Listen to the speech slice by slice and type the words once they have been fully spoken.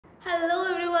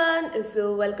Hello everyone,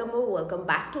 so welcome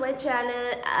back to my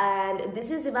channel, and this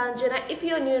is Ivanjana. If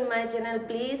you're new in my channel,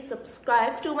 please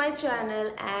subscribe to my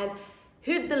channel and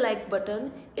hit the like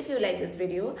button if you like this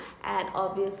video, and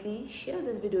obviously share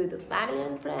this video with your family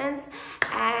and friends.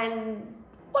 And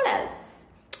what else?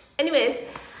 Anyways,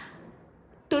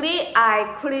 today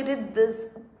I created this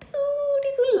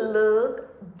beautiful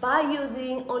look by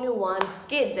using only one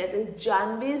kit, that is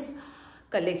Janvi's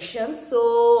collection.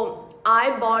 So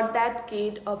I bought that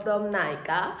kit from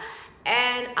Nykaa,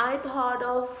 and I thought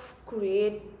of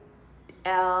create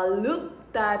a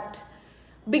look that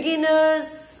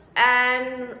beginners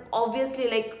and obviously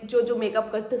like जो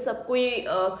makeup करते सब कोई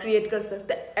create कर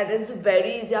सकते हैं, and it's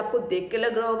very easy. आपको देख के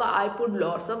लग रहा होगा I put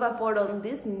lots of effort on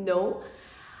this. No,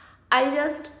 I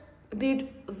just did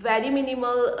very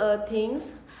minimal things,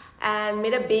 and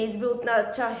मेरा base भी उतना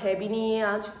अच्छा है भी नहीं है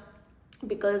आज,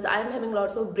 because I'm having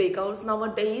lots of breakouts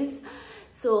nowadays.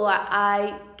 So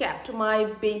I kept my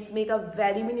base makeup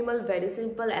very minimal, very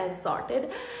simple and sorted.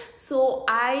 So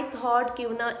I thought क्यों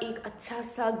ना एक अच्छा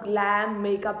सा glam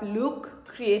makeup look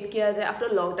create किया जाए after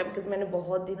a long time, because मैंने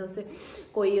बहुत दिनों से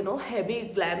कोई heavy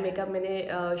glam makeup मैंने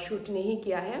shoot नहीं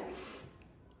किया है.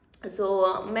 So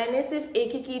मैंने सिर्फ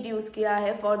एक ही kit use किया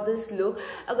है for this look.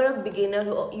 अगर आप beginner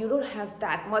हो, you don't have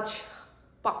that much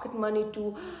pocket money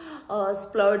to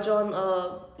splurge on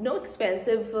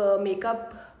expensive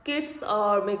makeup kits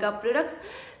or makeup products,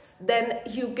 then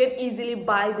you can easily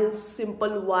buy this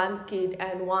simple one kit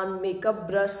and one makeup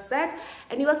brush set,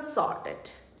 and you are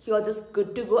sorted. You are just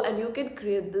good to go, and you can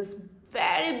create this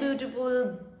very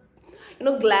beautiful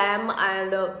glam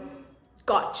and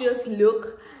gorgeous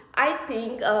look. I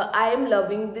think I am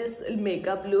loving this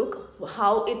makeup look,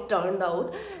 how it turned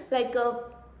out. Like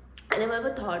I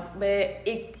never thought मैं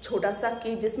एक छोटा सा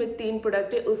kit जिसमें 3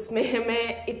 product है उसमें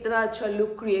मैं इतना अच्छा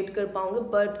लुक क्रिएट कर पाऊंगी,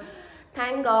 but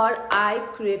thank God I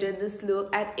created this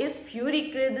look. And if you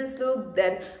recreate this look,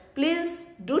 then please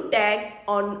do tag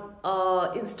on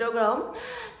Instagram,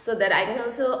 so that I can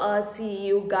also see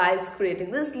you guys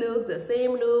creating this look, the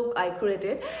same look I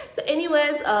created. So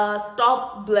anyways,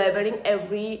 stop blabbering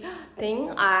everything,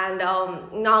 and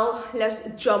now let's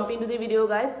jump into the video,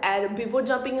 guys. And before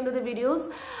jumping into the videos,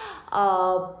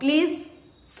 please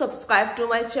subscribe to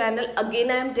my channel. Again,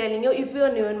 I am telling you, if you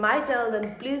are new in my channel,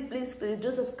 then please do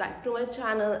subscribe to my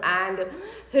channel and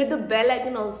hit the bell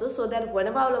icon also, so that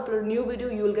whenever I will upload a new video,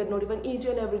 you will get notified each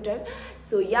and every time.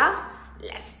 So yeah,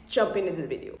 let's jump into this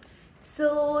video.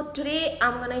 So today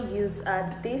I'm gonna use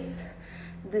this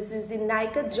is the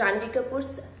Nykaa Janvi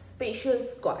Kapoor's Special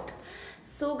Squad.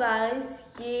 So guys,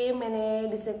 ये मैंने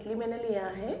recently लिया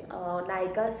है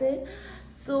Nykaa से.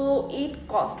 So it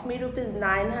cost me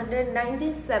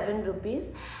 ₹997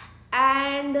 rupees,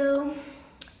 and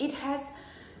it has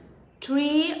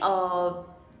 3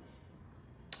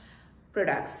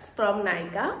 products from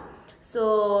Nykaa. So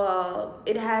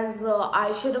it has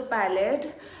eyeshadow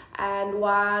palette and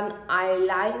one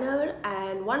eyeliner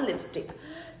and one lipstick.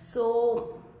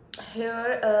 So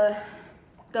here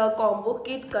the combo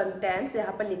kit contents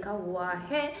यहाँ पर लिखा हुआ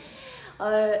है.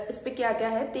 इस पे क्या क्या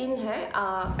है, 3 है.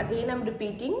 Again I am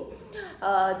repeating,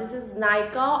 this is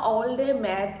Nykaa all day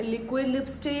matte liquid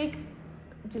lipstick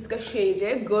जिसका शेड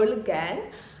है girl gang,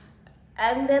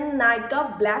 and then Nykaa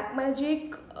black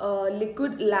magic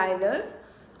liquid liner,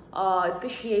 इसका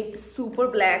शेड सुपर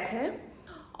ब्लैक है.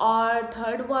 और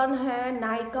थर्ड वन है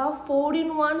Nykaa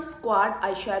 4-in-1 squad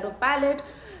eye shadow palette,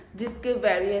 जिसके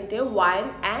वेरिएंट है wine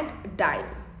and dine.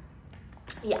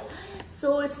 या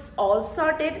so it's all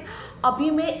sorted. अभी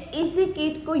मैं इसी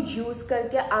किट को यूज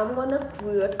करके I am gonna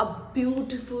create a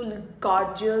beautiful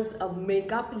gorgeous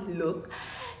makeup look.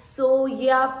 सो ये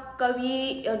आप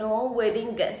कभी वेडिंग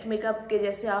गेस्ट मेकअप के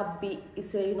जैसे आप भी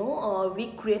इसे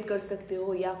रिक्रिएट कर सकते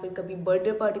हो, या फिर कभी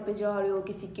बर्थडे पार्टी पे जा रहे हो,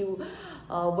 किसी की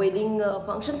वेडिंग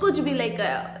फंक्शन, कुछ भी like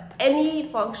any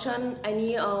function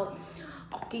any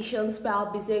occasions पे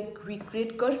आप इसे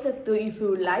रिक्रिएट कर सकते हो इफ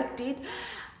यू लाइक इट.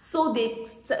 सो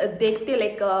देखते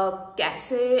लाइक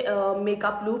कैसे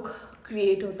मेकअप लुक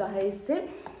क्रिएट होता है इससे.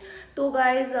 तो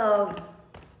गाइज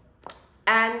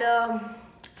एंड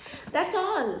दैट्स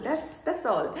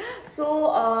ऑल. सो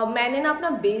मैंने ना अपना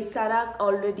बेस सारा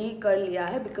ऑलरेडी कर लिया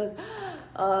है, बिकॉज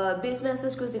बेस में ऐसा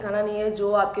कुछ दिखाना नहीं है.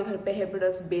 जो आपके घर पे है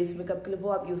प्रोडक्ट्स बेस मेकअप के लिए, वो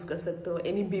आप यूज़ कर सकते हो.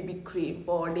 Any baby cream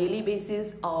for daily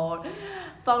basis, और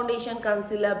फाउंडेशन,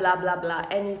 कंसीलर, ब्ला ब्ला ब्ला,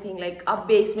 एनीथिंग लाइक आप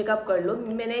बेस मेकअप कर लो.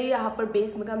 मैंने यहाँ पर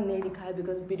बेस मेकअप नहीं दिखाया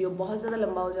बिकॉज वीडियो बहुत ज़्यादा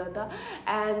लंबा हो जाता,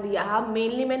 एंड यहाँ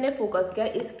मेनली मैंने फोकस किया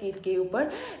इस किट के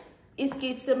ऊपर. इस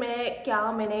किट से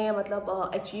मैंने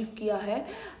मतलब अचीव किया है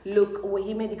लुक,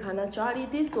 वही मैं दिखाना चाह रही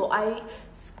थी. सो आई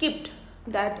स्किप्ड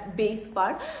दैट बेस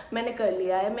पार्ट मैंने कर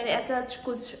लिया है। मैंने ऐसा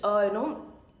कुछ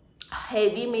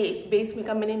हैवी में बेस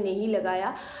मेकअप मैंने नहीं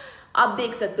लगाया, आप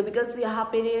देख सकते हो, बिकॉज यहाँ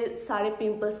पे सारे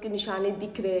पिंपल्स के निशाने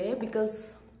दिख रहे हैं, बिकॉज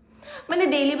मैंने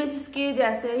डेली बेसिस के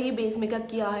जैसे ही बेस मेकअप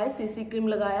किया है, सीसी क्रीम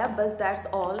लगाया, बस that's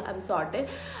all, I am sorted.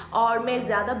 और मैं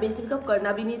ज़्यादा बेस मेकअप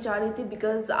करना भी नहीं चाह रही थी,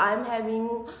 because I am having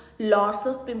lots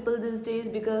of pimple this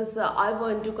days, because I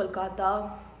went to Kolkata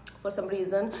for some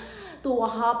reason. तो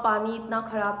वहाँ पानी इतना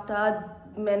ख़राब था,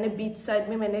 मैंने बीच साइड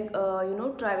में मैंने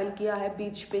ट्रैवल किया है,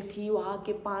 बीच पे थी, वहाँ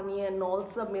के पानी एंड ऑल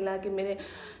सब मिला कि मेरे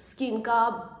स्किन का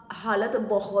हालत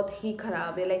बहुत ही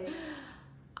ख़राब है। Like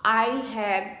I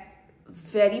had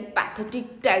very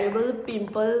pathetic terrible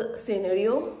pimple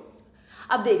scenario.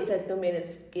 आप देख सकते हो मेरे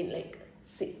स्किन, लाइक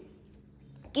सी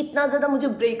कितना ज़्यादा मुझे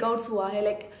ब्रेकआउट्स हुआ है,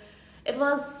 लाइक इट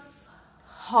वाज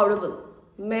हॉरिबल।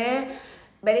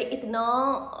 मैंने इतना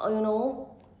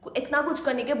इतना कुछ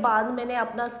करने के बाद मैंने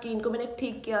अपना स्किन को मैंने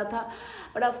ठीक किया था,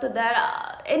 बट आफ्टर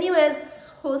दैट एनीवेज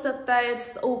हो सकता है,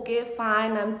 it's okay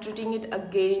fine, I am treating it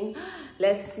again,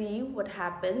 let's see what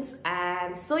happens.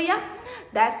 And so या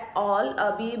दैट्स ऑल।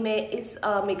 अभी मैं इस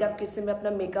मेकअप किट से मैं अपना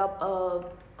मेकअप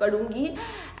करूँगी,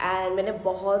 एंड मैंने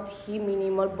बहुत ही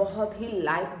मिनिमल, बहुत ही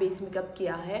लाइट बेस मेकअप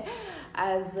किया है,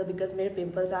 एज बिकॉज मेरे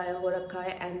पिंपल्स आया हो रखा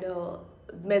है, एंड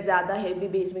मैं ज़्यादा हेवी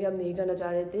बेस मेकअप नहीं करना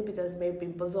चाह रही थी, बिकॉज मेरे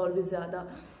पिंपल्स और भी ज़्यादा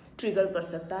ट्रिगर कर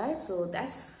सकता है। So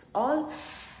that's all.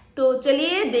 तो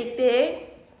चलिए देखते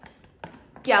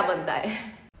हैं क्या बनता है।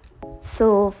 So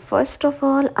first of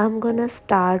all, I'm gonna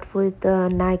start with the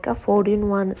Nykaa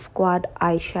 4-in-1 Squad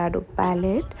eyeshadow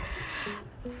palette.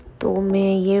 तो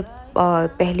मैं ये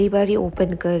पहली बार ही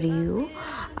ओपन कर रही हूँ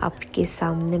आपके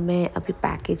सामने। मैं अभी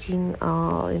पैकेजिंग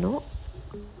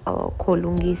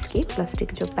खोलूँगी, इसकी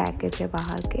प्लास्टिक जो पैकेज है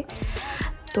बाहर के।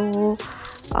 तो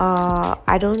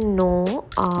आई डोंट नो,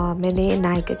 मैंने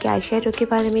नायका के आई शेडो के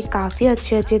बारे में काफ़ी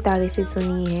अच्छी तारीफ़ें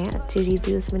सुनी हैं, अच्छी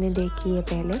रिव्यूज़ मैंने देखी है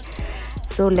पहले।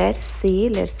 So let's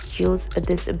use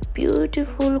this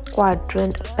beautiful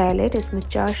quadrant palette. इसमें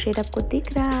 4 शेड आपको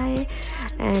दिख रहा है,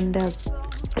 and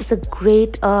it's a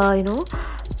great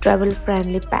travel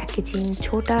friendly packaging.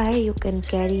 छोटा है, you can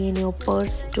carry in your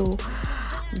purse to,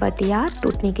 but यार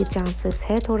टूटने के चांसेस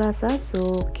है थोड़ा सा,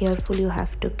 so careful you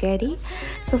have to carry.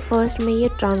 So first मैं ये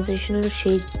ट्रांजिशनल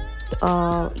शेड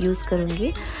यूज़ करूँगी,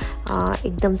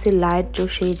 एकदम से लाइट जो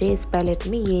शेड है इस पैलेट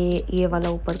में, ये वाला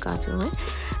ऊपर का जो है।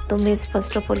 तो मैं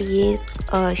फर्स्ट ऑफ ऑल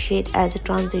ये shade as a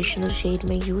transitional shade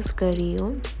में यूज़ कर रही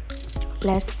हूँ।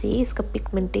 लेट्स सी इसका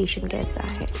पिगमेंटेशन कैसा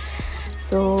है।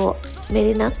 सो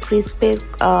मेरे ना क्रीज पे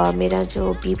मेरा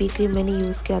जो बीबी क्रीम मैंने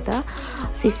यूज़ किया था,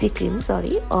 सीसी क्रीम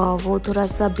सॉरी, वो थोड़ा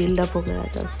सा बिल्डअप हो गया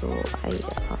था। सो आई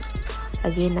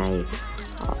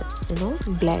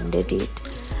ब्लेंडेड इट।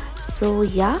 सो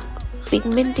या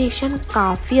पिगमेंटेशन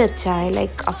काफ़ी अच्छा है।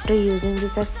 Like after using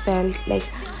this I felt like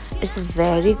it's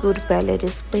very good palette.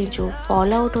 इस पर जो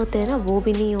फॉल आउट होते हैं ना वो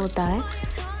भी नहीं होता है।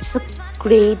 It's a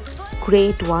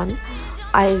great one,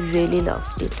 I really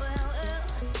loved it.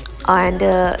 And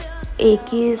एक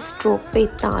ही स्ट्रोक पे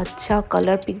इतना अच्छा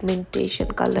कलर पिगमेंटेशन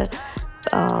कलर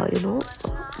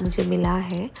मुझे मिला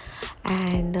है,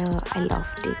 एंड आई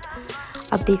लव्ड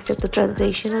इट। अब देख सकते हो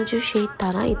ट्रांजिशनल जो शेड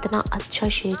था ना, इतना अच्छा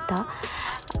शेड था।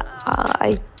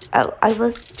 I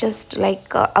was just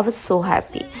like I was so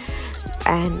happy.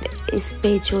 And इस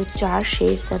पे जो 4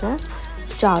 शेड्स है ना,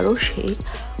 चारों शेड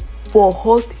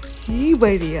बहुत ही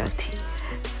बढ़िया थी।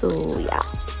 सो या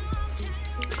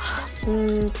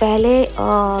पहले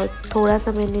थोड़ा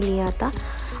सा मैंने लिया था,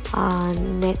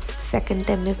 नेक्स्ट सेकंड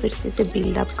टाइम मैं फिर से इसे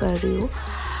बिल्डअप कर रही हूँ।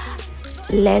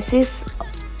 लेस इज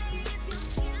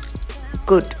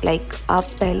गुड, लाइक आप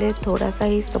पहले थोड़ा सा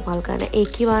ही इस्तेमाल करना,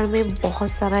 एक ही बार में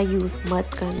बहुत सारा यूज़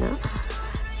मत करना,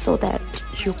 so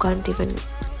that you can't even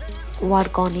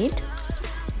work on it.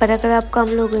 पर अगर आप कम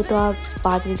लोग हैं तो आप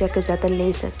बाद में जाकर ज़्यादा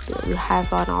ले सकते हो, you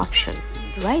have an option,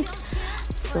 right.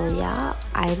 सो या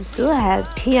आई एम सो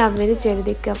हैप्पी। आप मेरे चेहरे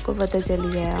देख के आपको पता चल ही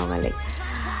गया होगा, like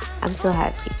I am so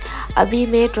happy. अभी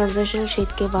मैं ट्रांजिशनल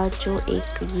शेड के बाद जो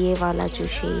एक ये वाला जो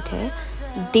शेड है,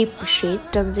 डीप शेड,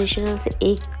 ट्रांजिशनल से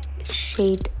एक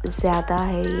शेड ज़्यादा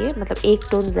है, ये मतलब एक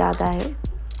टोन ज़्यादा है।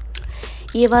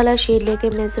 ये वाला शेड लेके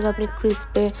मैं सिर्फ अपने क्रीज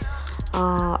पे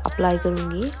अप्लाई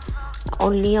करूँगी,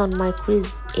 only on my crease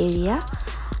area.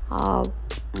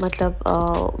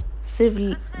 मतलब सिर्फ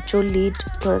जो लीड,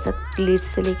 थोड़ा सा लीड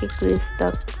से लेके क्रीज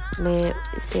तक मैं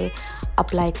इसे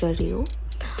अप्लाई कर रही हूँ।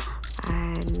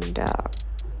 एंड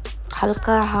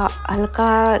हल्का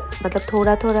मतलब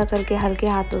थोड़ा करके हल्के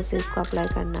हाथों से इसको अप्लाई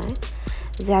करना है,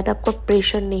 ज़्यादा आपको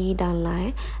प्रेशर नहीं डालना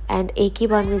है एंड एक ही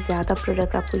बार में ज़्यादा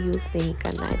प्रोडक्ट आपको यूज़ नहीं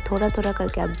करना है, थोड़ा थोड़ा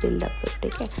करके आप बिल्डअप करो,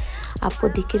 ठीक है। आपको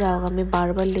दिख ही रहा होगा मैं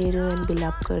बार बार ले रही हूँ एंड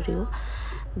बिल्डअप कर रही हूँ,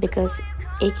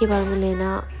 बिकॉज एक ही बार में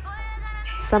लेना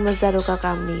समझदारों का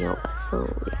काम नहीं होगा। So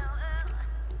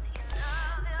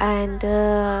and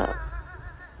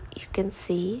you can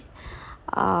see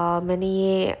मैंने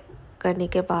ये करने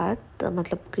के बाद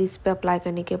मतलब क्रीज पे अप्लाई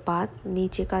करने के बाद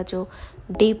नीचे का जो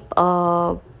deep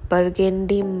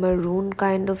burgundy maroon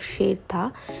kind of shade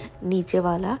था नीचे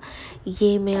वाला,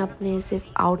 ये मैं अपने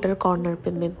सिर्फ आउटर कॉर्नर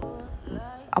पे मैं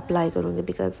अप्लाई करूँगी,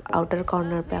 बिकॉज आउटर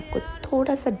कॉर्नर पे आपको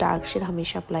थोड़ा सा डार्क शेड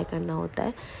हमेशा अप्लाई करना होता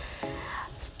है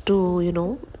to you know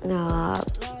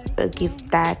give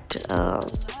that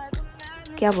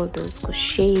क्या बोलते हैं उसको,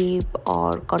 शेप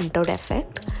और कंटूर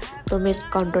इफेक्ट। तो मैं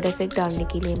कंटूर इफेक्ट डालने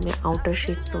के लिए मैं आउटर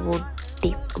शेड पे वो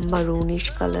डीप मरूनिश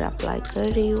कलर अप्लाई कर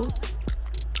रही हूँ।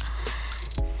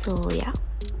 सो या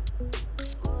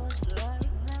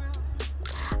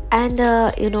एंड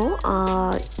यू नो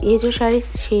ये जो सारे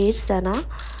शेड्स है ना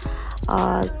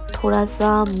थोड़ा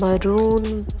सा मरून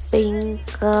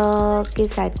पिंक के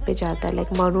साइड पे जाता है,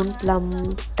 like maroon plum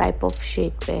type of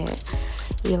shade पे है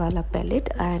ये वाला palette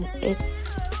and it's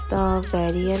the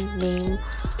variant name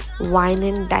wine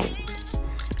and dine.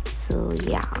 So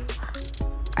yeah,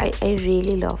 I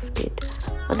really loved it.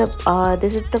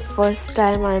 This is the first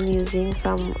time I'm using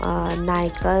some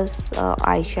Nika's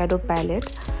eyeshadow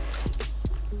palette.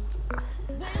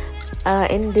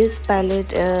 In this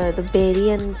palette the berry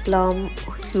and plum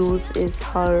hues is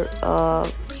her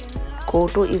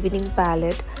go-to evening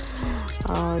palette,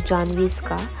 Janvi's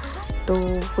ka, तो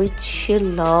which she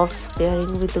loves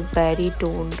pairing with the berry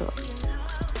toned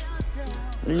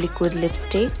liquid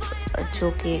lipstick जो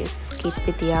कि इस kit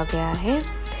पे दिया गया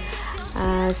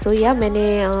है। सो या मैंने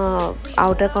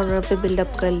आउटर कॉर्नर पे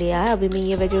बिल्डअप कर लिया है। अभी मैं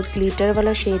ये जो ग्लिटर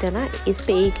वाला शेड है ना, इस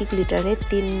पे एक ही ग्लिटर है,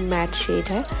 3 मैट शेड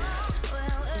है,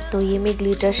 तो ये मैं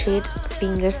ग्लिटर शेड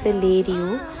फिंगर से ले रही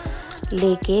हूँ,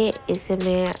 लेके इसे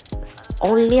मैं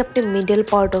ओनली अपने मिडिल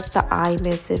पार्ट ऑफ द आई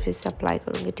में सिर्फ इसे अप्लाई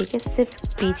करूँगी, ठीक है। सिर्फ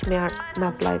बीच में मैं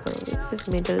अप्लाई करूँगी, सिर्फ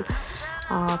मिडिल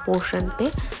portion पे,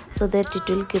 so that it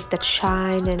will give that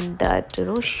shine and that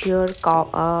sheer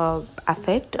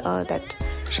effect, that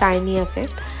shiny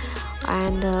effect.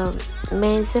 and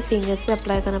मैं इसे फिंगर से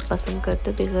अप्लाई करना पसंद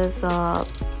करती हूँ, बिकॉज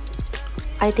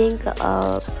आई थिंक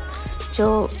जो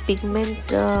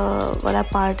पिगमेंट वाला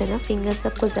पार्ट है ना फिंगर से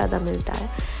आपको ज़्यादा मिलता है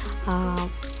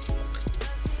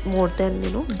मोर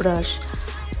देन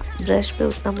ब्रश पे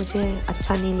उतना मुझे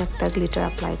अच्छा नहीं लगता ग्लिटर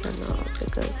अप्लाई करना,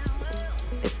 बिकॉज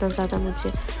इतना ज़्यादा मुझे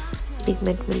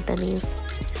पिगमेंट मिलता नहीं उसमें।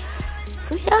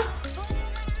 सो या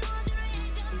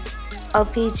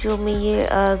अभी जो मैं ये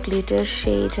ग्लिटर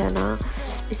शेड है ना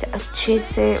इसे अच्छे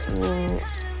से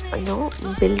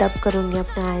बिल्ड अप करूँगी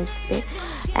अपने आईज पे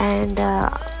and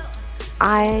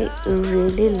I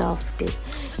really loved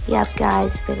it. ये आपके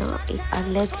आईज पे ना एक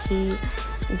अलग ही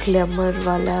ग्लैमर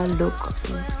वाला लुक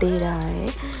दे रहा है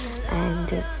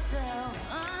एंड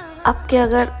आपके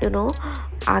अगर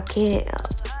आँखें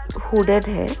हुडेड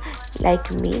है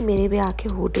लाइक मेरी भी आँखें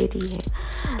हुडेड ही है,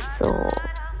 सो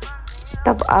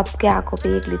तब आपके आँखों पे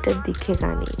ये ग्लिटर दिखेगा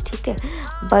नहीं, ठीक है।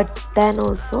 But then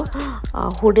also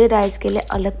hooded eyes के लिए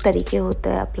अलग तरीके होते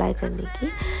हैं अप्लाई करने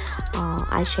की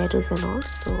eye shadows and all,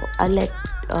 so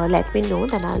let me know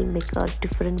then I will make a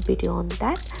different video on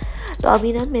that. तो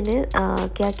अभी ना मैंने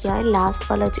क्या किया है, लास्ट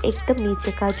वाला जो एकदम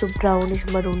नीचे का जो brownish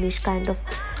maroonish kind of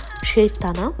shade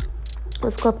था ना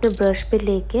उसको अपने ब्रश पे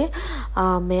लेके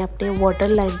मैं अपने वाटर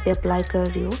लाइन पे अप्लाई कर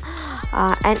रही हूँ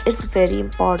and it's very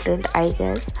important I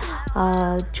guess.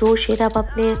 जो शेड आप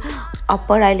अपने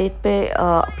अपर आईलिड पे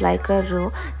अप्लाई कर रहे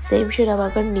हो सेम शेड आप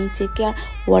अगर नीचे क्या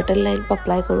वाटर लाइन पे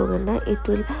अप्लाई करोगे ना it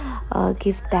will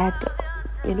give that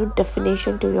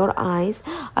definition to your eyes.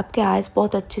 आपके आइज़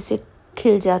बहुत अच्छे से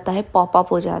खिल जाता है, पॉप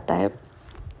अप हो जाता है।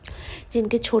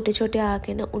 जिनके छोटे छोटे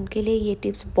आँखें ना उनके लिए ये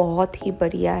टिप्स बहुत ही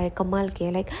बढ़िया है, कमाल के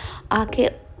है। लाइक आँखें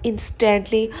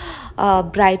इंस्टेंटली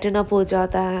ब्राइटन अप हो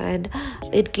जाता है and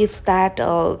it gives that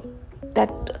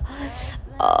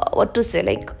what to से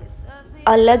लाइक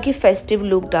अलग ही फेस्टिव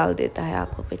लुक डाल देता है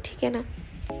आँखों पे, ठीक है ना।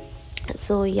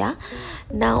 सो या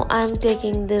now I am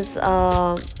taking this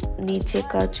नीचे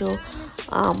का जो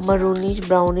मरूनिश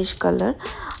ब्राउनिश कलर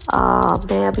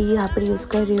मैं अभी यहाँ पर यूज़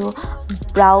कर रही हूँ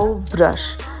ब्राउ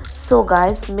ब्रश। सो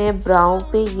गाइज मैं ब्राउन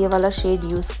पे ये वाला शेड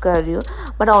यूज़ कर रही हूँ,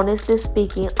 but honestly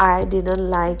speaking I didn't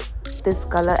like this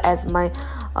colour as my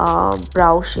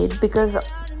brow shade because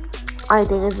I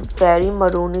think it's very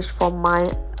maroonish for my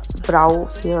brow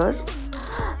hairs.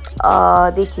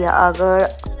 देखिए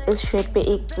अगर इस शेड पे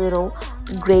एक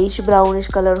ग्रेइश ब्राउनिश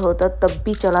कलर होता तब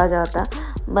भी चला जाता,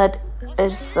 बट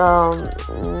इट्स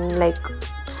लाइक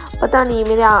पता नहीं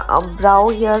मेरे ब्राउ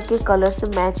हेयर के कलर से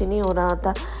मैच नहीं हो रहा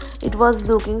था। It was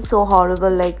looking so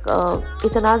horrible, like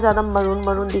इतना ज़्यादा मरून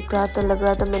मरून दिख रहा था, लग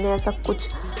रहा था मैंने ऐसा कुछ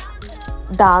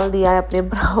डाल दिया है अपने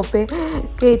ब्राउ पे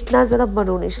कि इतना ज़्यादा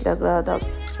मरूनिश लग रहा था।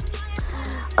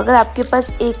 अगर आपके पास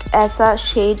एक ऐसा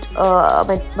शेड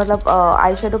मतलब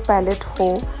आई शेडो पैलेट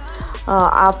हो,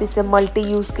 आप इसे मल्टी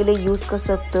यूज़ के लिए यूज़ कर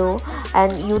सकते हो,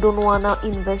 and you don't वांना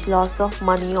invest lots of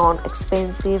money on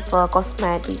expensive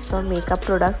cosmetics और makeup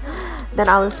products, then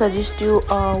I will suggest you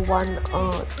one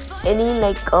any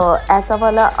like ऐसा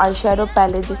वाला आई शेडो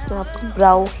पैलेट जिसमें आपको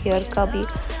ब्राउ हेयर का भी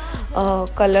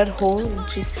कलर हो,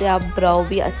 जिससे आप ब्राउ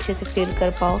भी अच्छे से फिल कर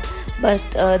पाओ।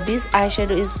 But this eye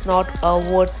shadow is not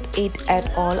worth it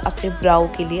at all अपने ब्राउ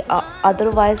के लिए।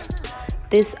 Otherwise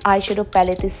this eye shadow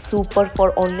palette is super for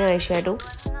only eye shadow,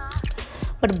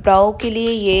 but ब्राउ के लिए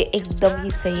ये एकदम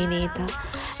ही सही नहीं था।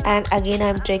 And again I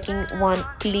am taking one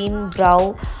clean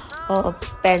brow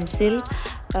pencil,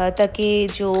 ताकि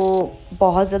जो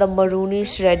बहुत ज़्यादा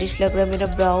मरूनिश रेडिश लग रहा है मेरा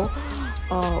ब्राउ,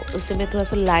 उससे मैं थोड़ा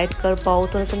सा लाइट कर पाऊँ,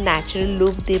 थोड़ा सा नेचुरल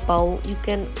लुक दे पाऊँ। यू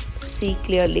कैन सी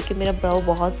क्लियरली कि मेरा ब्राउ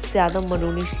बहुत ज़्यादा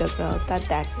मरूनिश लग रहा था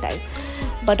that time,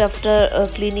 but after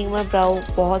cleaning my ब्राउ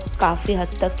बहुत काफ़ी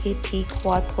हद तक ही ठीक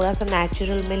हुआ, थोड़ा सा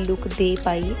नेचुरल मैं look they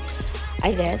pi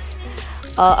I guess.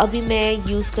 अभी मैं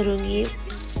यूज़ करूँगी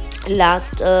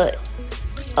लास्ट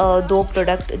 2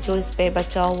 प्रोडक्ट जो इस पर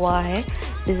बचा हुआ है।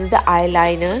 This is the eye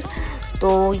liner.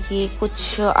 तो ये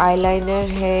कुछ आईलाइनर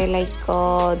है like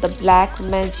the black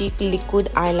magic liquid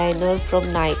eyeliner from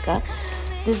Nykaa.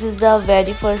 This is the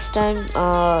very first time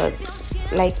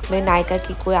like मैं नायका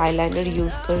की कोई आईलाइनर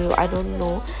यूज़ कर रही हूँ, आई डोंट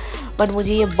नो, बट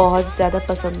मुझे ये बहुत ज़्यादा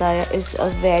पसंद आया। It's a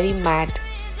very mat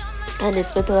and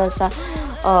इस पर थोड़ा सा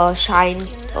शाइन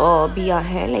भी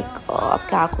है, लाइक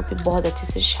आपके आँखों पे बहुत अच्छे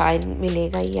से शाइन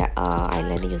मिलेगा ये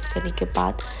आईलाइनर यूज़ करने के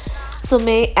बाद। सो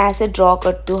मैं ऐसे ड्रॉ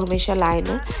करती हूँ हमेशा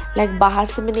लाइनर, लाइक बाहर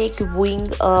से मैंने एक विंग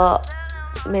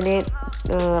मैंने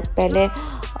पहले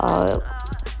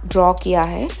ड्रॉ किया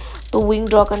है। तो विंग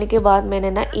ड्रॉ करने के बाद मैंने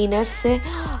ना इनर से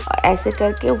ऐसे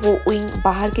करके वो विंग,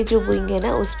 बाहर की जो विंग है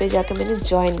ना उस पे जाके मैंने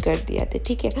जॉइन कर दिया था,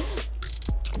 ठीक है।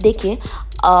 देखिए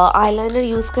आईलाइनर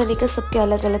यूज़ करने के सबके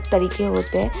अलग अलग तरीके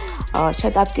होते हैं,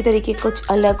 शायद आपके तरीके कुछ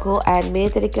अलग हो एंड मेरे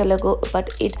तरीके अलग हो, but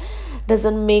it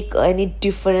doesn't make any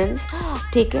difference,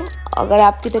 ठीक है। अगर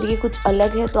आपके तरीके कुछ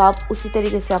अलग है तो आप उसी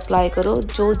तरीके से अप्लाई करो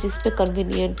जो जिस पे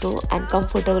कन्वीनियंट हो एंड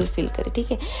कंफर्टेबल फील करे,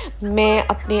 ठीक है। मैं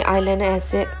अपने आईलाइनर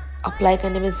ऐसे अप्लाई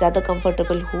करने में ज़्यादा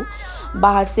कंफर्टेबल हूँ।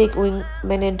 बाहर से एक विंग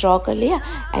मैंने ड्रॉ कर लिया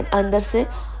एंड अंदर से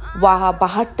वहाँ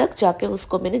बाहर तक जाके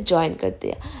उसको मैंने जॉइन कर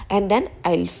दिया and then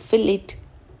I will fill it.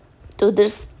 तो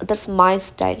दैट्स माय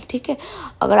स्टाइल, ठीक है।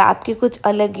 अगर आपके कुछ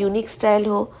अलग यूनिक स्टाइल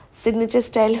हो, सिग्नेचर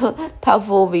स्टाइल हो, तो आप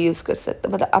वो भी यूज़ कर सकते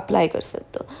हो, मतलब अप्लाई कर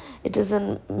सकते हो। It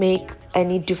doesn't make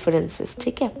any differences,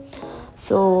 ठीक है।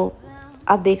 सो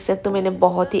आप देख सकते हो मैंने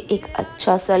बहुत ही एक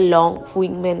अच्छा सा लॉन्ग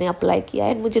विंग मैंने अप्लाई किया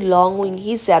है, मुझे लॉन्ग विंग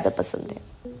ही ज़्यादा पसंद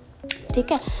है,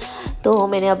 ठीक है। तो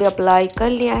मैंने अभी अप्लाई कर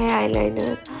लिया है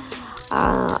आईलाइनर।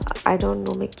 आई डोंट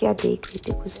नो मैं क्या देख रही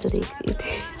थी, कुछ तो देख रही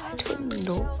थी, I don't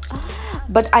know,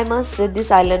 but I must say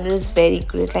this eyeliner is very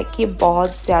great, like ये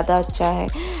बहुत ज़्यादा अच्छा है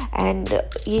एंड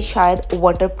ये शायद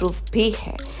वाटर प्रूफ भी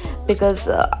है, because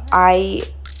I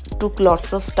took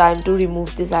lots of time to remove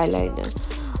this eyeliner.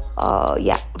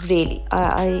 या really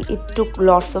it took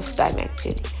lots of time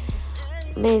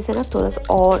actually. मैं इसे ना थोड़ा सा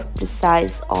और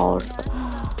प्रिसाइज और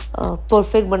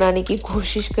परफेक्ट बनाने की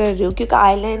कोशिश कर रही हूँ, क्योंकि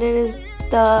eyeliner is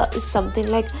something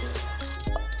like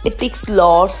it takes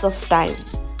lots of time.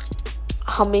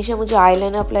 हमेशा मुझे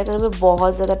आईलाइनर अप्लाई करने में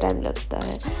बहुत ज़्यादा टाइम लगता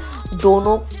है।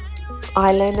 दोनों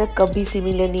आईलाइनर कभी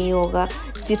सिमिलर नहीं होगा,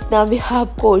 जितना भी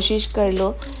आप कोशिश कर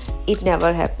लो, it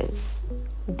never happens.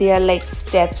 They are like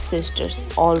step sisters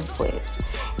always.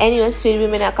 Anyways फिर भी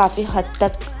मैंने काफ़ी हद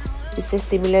तक इससे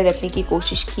सिमिलर रखने की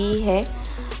कोशिश की है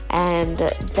एंड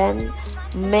देन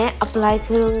मैं अप्लाई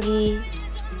करूँगी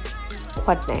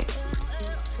व्हाट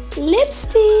नेक्स्ट,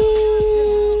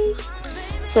 लिपस्टिक।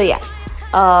 सो या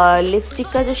लिपस्टिक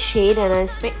का जो शेड है ना,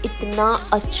 इसमें इतना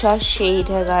अच्छा शेड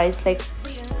है guys, like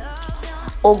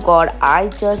oh God I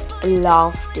just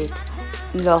loved it.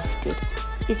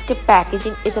 इसके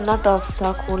पैकेजिंग इतना टफ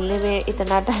था, खोलने में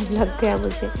इतना टाइम लग गया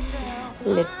मुझे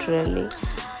लिटरली।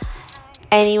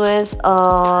 एनीवेज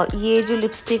ये जो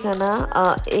लिपस्टिक है ना,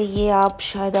 ये आप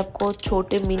शायद आपको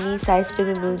छोटे मिनी साइज़ पे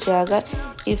भी मिल जाएगा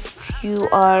if you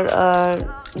are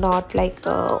not like,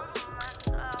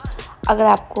 अगर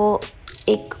आपको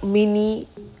एक मिनी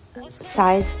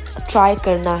साइज़ ट्राई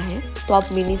करना है तो आप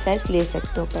मिनी साइज़ ले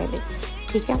सकते हो पहले,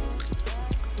 ठीक है।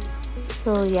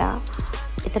 सो या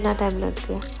इतना टाइम लग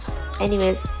गया.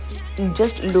 Anyways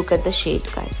just look at the shade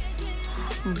guys.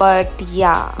 But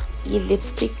या ये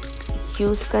लिपस्टिक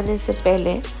यूज़ करने से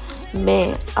पहले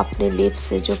मैं अपने लिप्स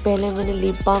से जो पहले मैंने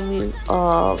लिप बाम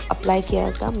अप्लाई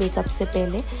किया था मेकअप से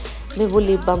पहले, मैं वो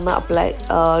लिप बाम में अप्लाई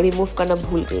रिमूव करना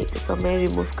भूल गई थी. सो मैं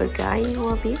रिमूव करके आई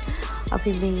हूँ.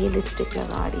 अभी मैं ये लिपस्टिक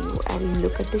लगा रही हूँ. And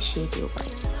look at the shade you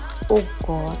guys. O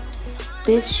God,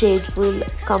 this shade will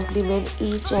complement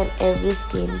each and every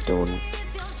skin tone,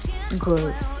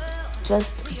 girls.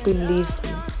 Just believe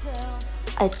me.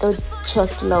 I thought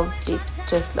just loved it.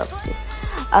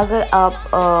 अगर आप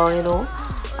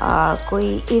कोई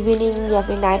इवनिंग या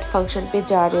फिर नाइट फंक्शन पे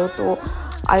जा रहे हो तो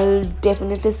I will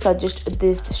definitely suggest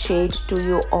this shade to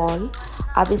you all.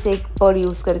 आप इसे एक बार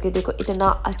यूज़ करके देखो, इतना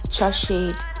अच्छा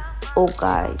shade. O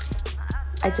guys,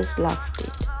 I just loved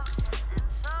it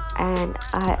and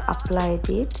I applied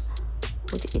it.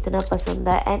 मुझे इतना पसंद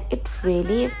आया and it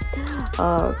really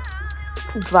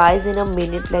dries in a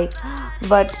minute, like,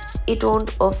 but it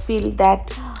won't feel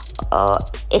that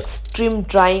extreme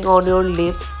drying on your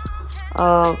lips.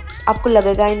 आपको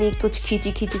लगेगा ही नहीं, कुछ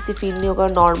खींची खींची सी फील नहीं होगा.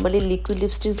 नॉर्मली लिक्विड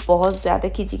लिपस्टिक्स बहुत ज़्यादा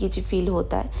खींची खींची फील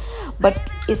होता है,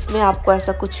 बट इसमें आपको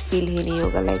ऐसा कुछ फील ही नहीं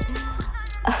होगा. Like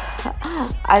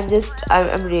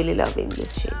I'm really loving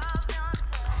this shade.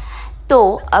 तो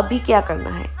अभी क्या करना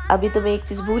है? अभी तो मैं एक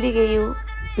चीज़ भूल ही गई हूँ,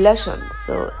 blush on.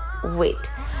 So wait,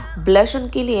 blush on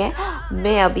के लिए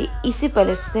मैं अभी इसी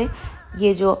पैलेट से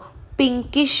ये जो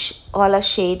पिंकिश वाला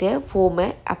शेड है वो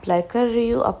मैं अप्लाई कर रही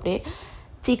हूँ अपने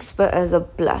चिक्स पर एज अ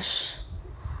ब्लश.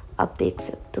 आप देख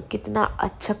सकते हो कितना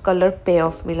अच्छा कलर पे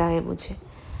ऑफ मिला है मुझे.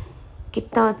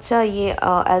 कितना अच्छा ये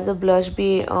एज अ ब्लश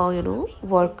भी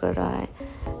वर्क कर रहा है.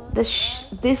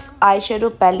 This eye shadow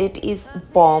palette is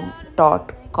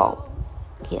bomb.com.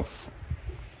 Yes,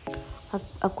 अब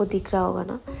आपको दिख रहा होगा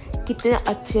ना कितने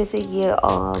अच्छे से ये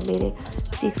मेरे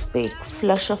चिक्स पे एक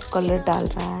फ्लश ऑफ कलर डाल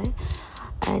रहा है.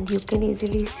 And you can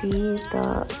easily see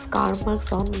the scar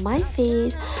marks on my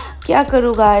face. क्या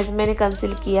करूँ गाइस, मैंने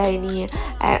कंसील किया ही नहीं है.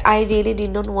 And I really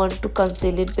did not want to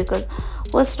conceal it because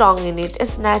वो strong in it.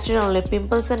 It's natural only.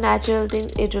 Pimples are natural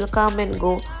things. It will come and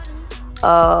go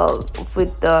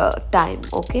with the time.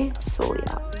 Okay, सो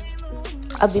या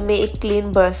अभी मैं एक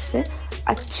clean brush से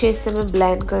अच्छे से मैं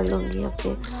blend कर लूँगी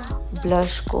अपने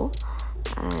ब्लश को.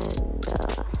 एंड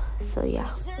सो या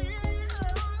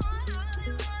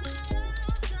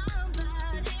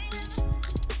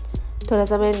थोड़ा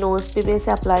सा मैं नोज़ पे भी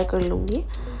इसे अप्लाई कर लूँगी.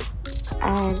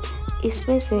 एंड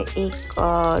इसमें से एक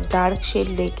डार्क शेड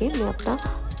लेके मैं अपना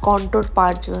कॉन्टूर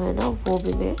पार्ट जो है ना वो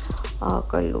भी मैं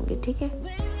कर लूँगी. ठीक है,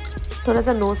 थोड़ा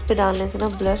सा नोज़ पे डालने से ना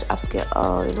ब्लश आपके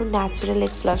नेचुरल एक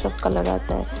फ्लश ऑफ कलर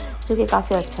आता है जो कि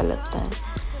काफ़ी अच्छा लगता है.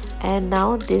 And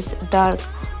now this dark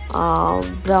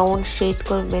brown shade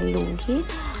को मैं लूँगी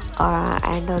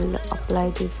and I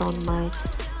apply this on my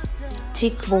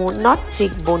cheekbone, not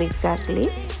cheekbone exactly,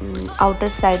 outer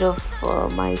side of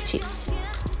my cheeks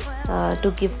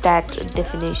to give that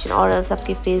definition. और else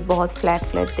आपकी फेस बहुत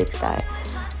फ्लैट दिखता है.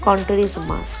 Contour is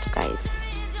must guys.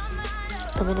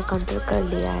 तो मैंने कंटूर कर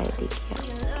लिया है. देखिए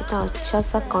आप कितना अच्छा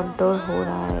सा कंटूर हो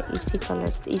रहा है इसी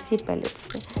कलर से, इसी पैलेट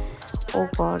से. ओ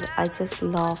God, I just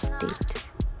loved it.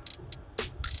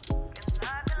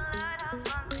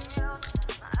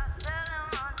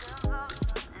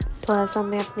 थोड़ा सा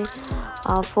मैं अपने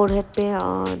फोरहेड पे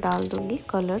डाल दूँगी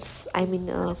कलर्स, आई मीन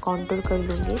कंटूर कर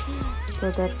लूँगी सो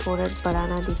दैट फोरहेड बड़ा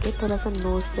ना दिखे. थोड़ा सा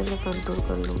नोज़ पे मैं कंटूर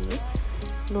कर लूँगी.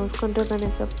 नोज़ कंटूर करने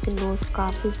से आपकी नोज़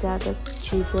काफ़ी ज़्यादा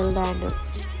चिज़ल्ड एंड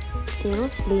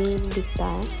स्लिम दिखता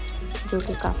है जो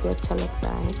कि काफ़ी अच्छा लगता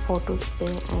है फ़ोटोज़ पे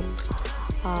एंड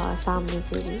सामने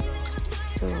से भी.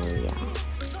 सो या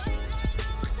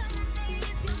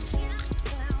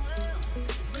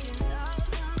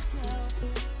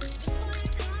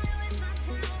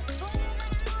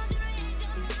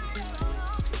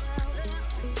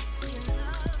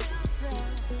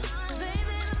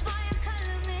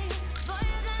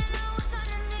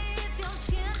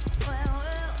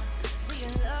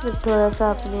मैं थोड़ा सा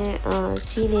अपने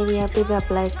चीन एरिया पे भी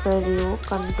अप्लाई कर रही हूँ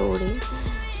contouring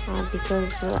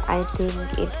because I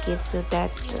think it gives you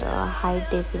that high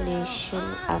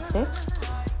definition effects.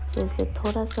 सो इसलिए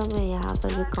थोड़ा सा मैं यहाँ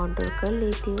पर भी कंटूर कर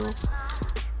लेती हूँ.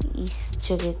 इस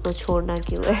जगह को छोड़ना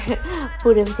क्यों है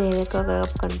पूरे चेहरे को अगर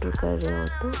आप कंटूर कर रहे हो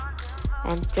तो.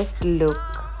 एंड जस्ट लुक,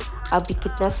 अभी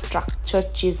कितना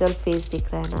स्ट्रक्चर्ड चिज़ल फेस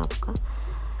दिख रहा है ना आपका.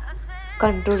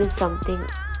 कंटूर इज समथिंग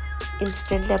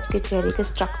इंस्टेंटली आपके चेहरे के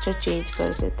स्ट्रक्चर चेंज कर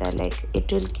देता है. Like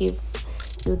it will give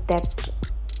you that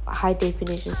high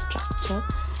definition structure.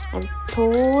 And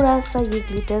थोड़ा सा ये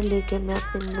ग्लिटर लेके मैं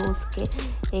अपने नोज़ के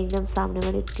एकदम सामने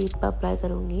वाली टिप पर अप्लाई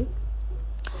करूँगी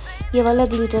ये वाला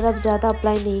ग्लिटर आप ज़्यादा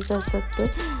अप्लाई नहीं कर सकते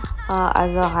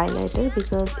as a highlighter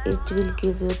because it will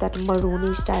give you that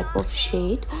maroonish type of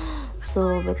shade. सो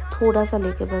मैं थोड़ा सा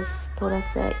लेके बस थोड़ा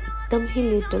सा एकदम ही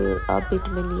लिटिल बिट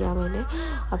में लिया मैंने,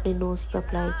 अपने नोज़ पे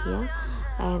अप्लाई किया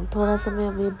एंड थोड़ा सा मैं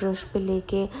अभी ब्रश पे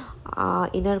लेके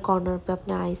इनर कॉर्नर पे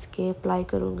अपने आइज़ के अप्लाई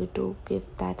करूँगी to give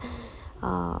that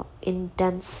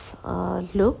intense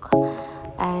look.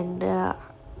 And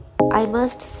I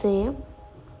must say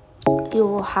you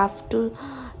have to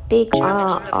take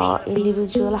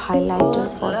individual highlighter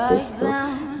for this look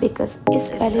because इस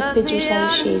पैलेट पे जो सारी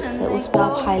शेड्स है उस पर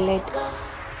आप हाईलाइट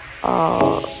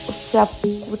उससे आप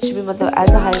कुछ भी मतलब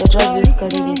एज अ हाईलाइटर यूज़ कर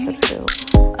ही नहीं सकते हो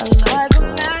बिकॉज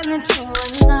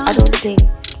आई डोंट थिंक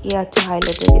ये अच्छा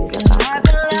हाईलाइटर के जैसा काम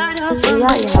करता है। तो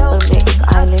यहाँ पर मैं एक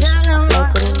आईलैश अप्लाई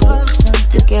करूँगी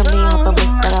क्योंकि मैं यहाँ पर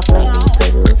मस्कारा अप्लाई नहीं कर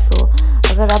रही हूँ। सो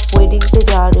अगर आप वेडिंग पे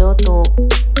जा रहे हो तो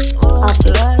आप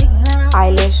एक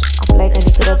आईलैश अप्लाई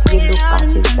करने के बाद ये लुक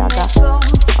काफ़ी ज़्यादा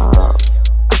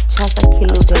अच्छा सा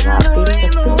खिल उठेगा। आप देख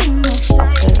सकते हो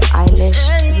आफ्टर आईलैश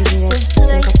ये मेरा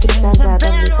चेहरा कितना ज़्यादा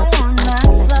मेकअप कितना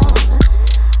अच्छा लग रहा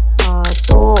है।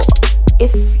 तो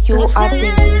if you are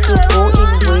thinking to go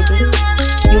in wedding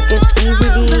you can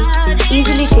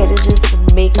easily carry this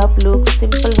makeup look,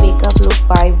 simple makeup look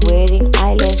by wearing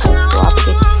eyelashes। तो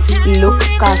आपके look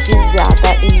काफ़ी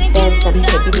ज़्यादा intense and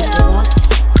heavy दिखेगा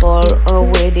for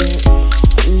wedding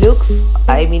looks,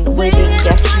 I mean wedding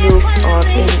guest looks or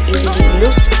evening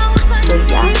looks। So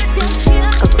yeah,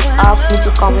 अब आप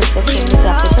मुझे comment section में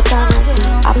जाके बताना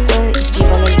आपको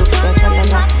ये वाला look कैसा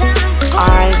लगा।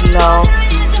 I love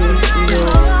this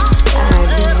look and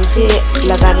मुझे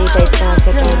लगा नहीं था इतना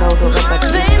अच्छा टर्न आउट होगा but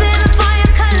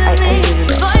I really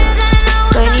love.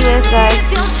 So anyways guys,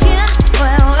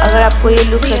 अगर आपको ये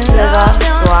लुक अच्छा लगा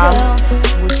तो आप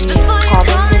मुझे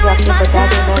कमेंट में जाके बता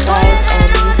देना गाइस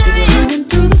एंड